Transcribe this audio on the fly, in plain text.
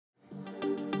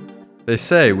They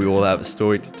say we all have a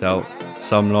story to tell,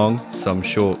 some long, some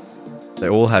short. They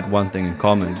all had one thing in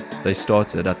common: they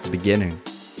started at the beginning.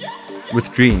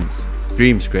 With dreams.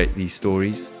 Dreams create these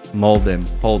stories, mold them,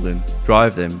 hold them,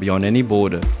 drive them beyond any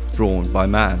border drawn by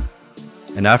man.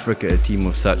 In Africa, a team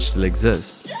of such still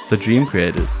exists, the Dream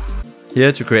Creators,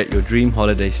 here to create your dream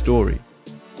holiday story.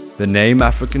 The name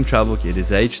African Travel Kid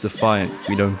is age-defiant.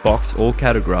 We don't box or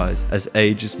categorize, as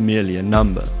age is merely a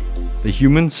number. The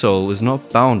human soul is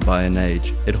not bound by an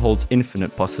age, it holds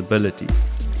infinite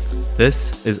possibilities.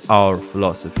 This is our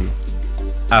philosophy.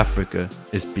 Africa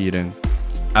is beating.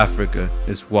 Africa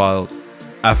is wild.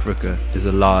 Africa is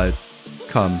alive.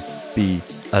 Come be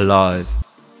alive.